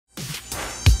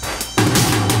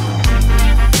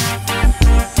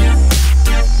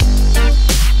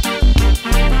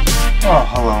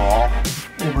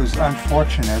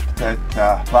unfortunate that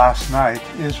last night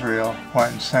Israel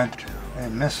went and sent a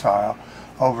missile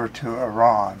over to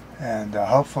Iran, and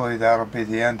hopefully that'll be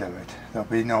the end of it. There'll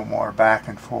be no more back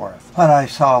and forth. But I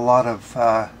saw a lot of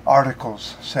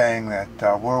articles saying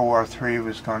that World War III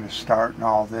was going to start and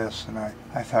all this, and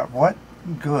I thought, what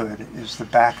good is the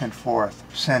back and forth,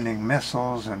 sending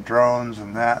missiles and drones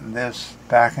and that and this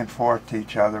back and forth to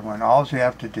each other, when all you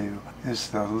have to do is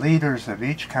the leaders of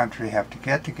each country have to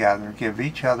get together, give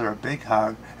each other a big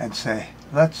hug, and say,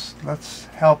 let's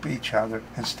help each other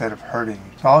instead of hurting.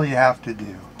 It's all you have to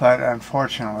do. But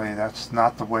unfortunately, that's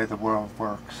not the way the world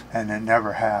works, and it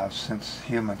never has since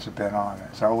humans have been on it.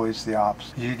 It's always the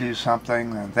opposite. You do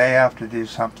something, then they have to do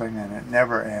something, and it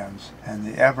never ends. And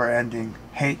the ever-ending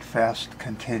hate fest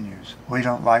continues. We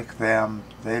don't like them,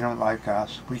 they don't like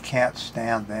us, we can't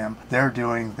stand them, they're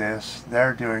doing this,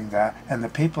 they're doing that. And the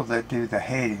people that do the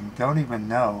hating don't even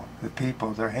know the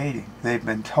people they're hating. They've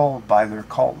been told by their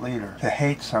cult leader to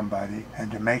hate somebody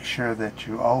and to make sure that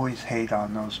you always hate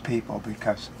on those people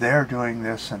because they're doing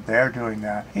this and they're doing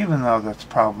that, even though that's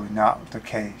probably not the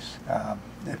case.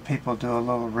 If people do a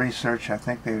little research, I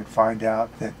think they would find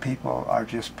out that people are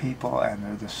just people, and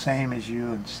they're the same as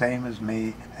you and same as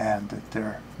me, and that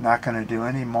they're not going to do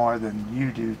any more than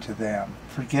you do to them.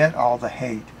 Forget all the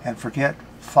hate, and forget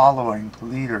following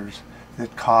leaders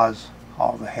that cause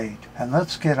all the hate. And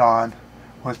let's get on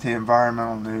with the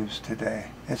environmental news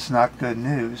today. It's not good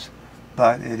news,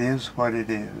 but it is what it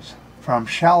is. From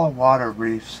shallow water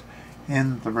reefs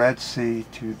in the Red Sea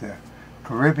to the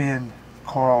Caribbean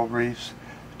coral reefs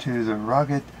to the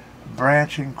rugged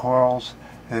branching corals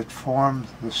that form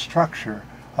the structure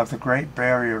of the Great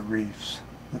Barrier Reefs.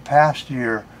 The past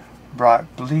year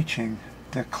brought bleaching,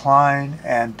 decline,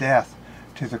 and death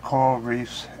to the coral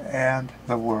reefs and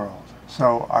the world.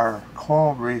 So our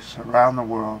coral reefs around the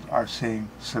world are seeing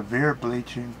severe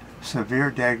bleaching, severe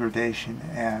degradation,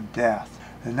 and death.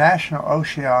 The National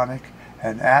Oceanic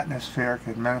and Atmospheric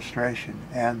Administration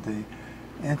and the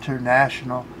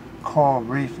International Coral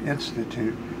Reef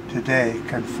Institute today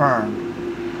confirmed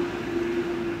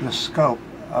the scope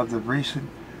of the recent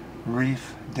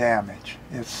reef damage.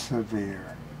 It's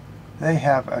severe. They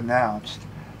have announced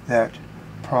that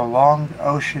prolonged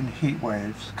ocean heat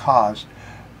waves caused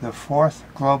the fourth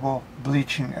global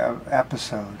bleaching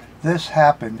episode. This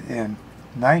happened in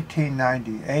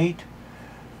 1998,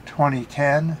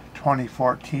 2010,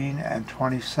 2014, and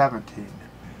 2017.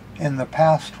 In the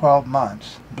past 12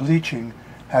 months, bleaching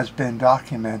has been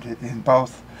documented in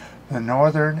both the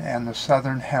northern and the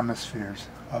southern hemispheres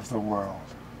of the world.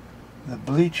 The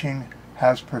bleaching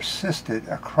has persisted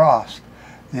across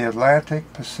the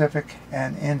Atlantic, Pacific,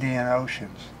 and Indian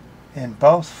Oceans. In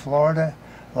both Florida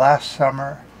last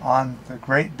summer on the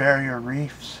Great Barrier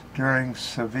Reefs during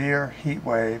severe heat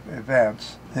wave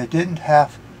events, they didn't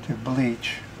have to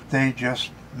bleach, they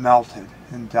just melted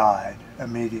and died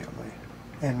immediately.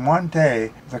 In one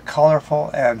day, the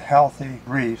colorful and healthy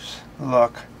reefs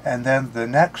look, and then the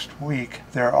next week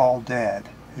they're all dead.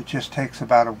 It just takes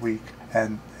about a week,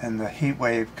 and the heat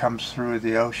wave comes through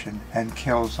the ocean and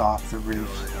kills off the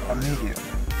reefs immediately.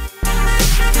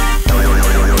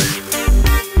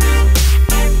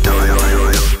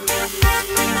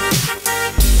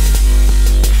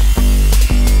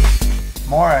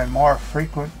 More and more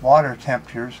frequent water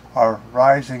temperatures are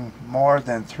rising more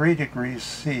than 3 degrees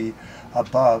C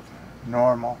above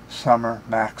normal summer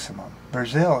maximum.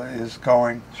 Brazil is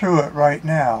going through it right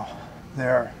now.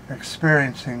 They're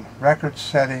experiencing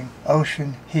record-setting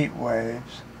ocean heat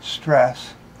waves,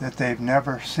 stress that they've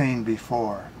never seen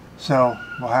before. So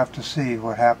we'll have to see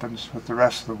what happens with the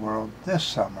rest of the world this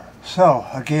summer. So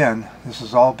again, this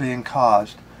is all being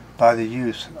caused by the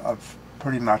use of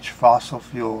pretty much fossil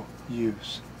fuel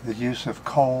use, the use of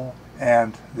coal,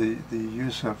 and the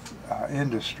use of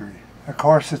industry. Of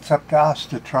course, it's up to us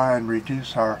to try and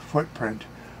reduce our footprint,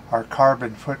 our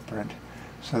carbon footprint,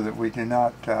 so that we do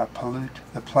not pollute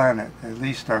the planet. At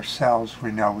least ourselves,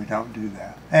 we know we don't do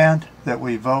that. And that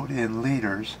we vote in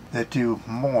leaders that do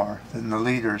more than the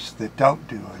leaders that don't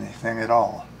do anything at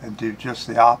all and do just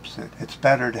the opposite. It's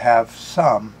better to have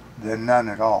some than none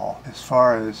at all, as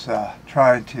far as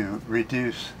trying to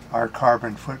reduce our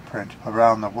carbon footprint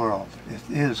around the world. It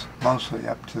is mostly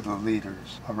up to the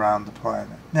leaders around the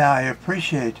planet. Now, I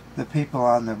appreciate the people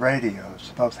on the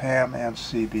radios, both ham and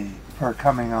CB, for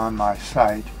coming on my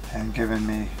site and giving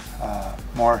me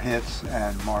more hits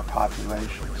and more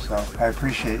population. So I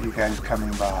appreciate you guys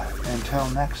coming by. Until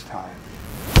next time.